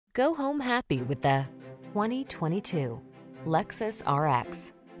Go home happy with the 2022 Lexus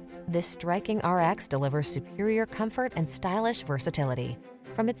RX. This striking RX delivers superior comfort and stylish versatility.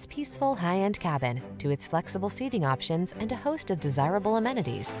 From its peaceful high-end cabin to its flexible seating options and a host of desirable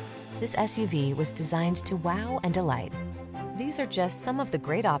amenities, this SUV was designed to wow and delight. These are just some of the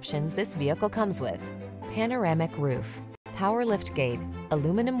great options this vehicle comes with: panoramic roof, power liftgate,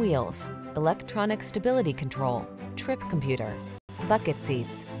 aluminum wheels, electronic stability control, trip computer, bucket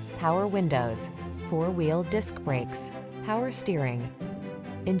seats, power windows, four-wheel disc brakes, power steering.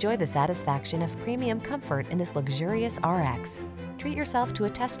 Enjoy the satisfaction of premium comfort in this luxurious RX. Treat yourself to a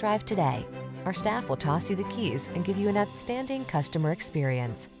test drive today. Our staff will toss you the keys and give you an outstanding customer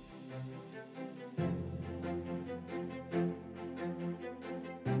experience.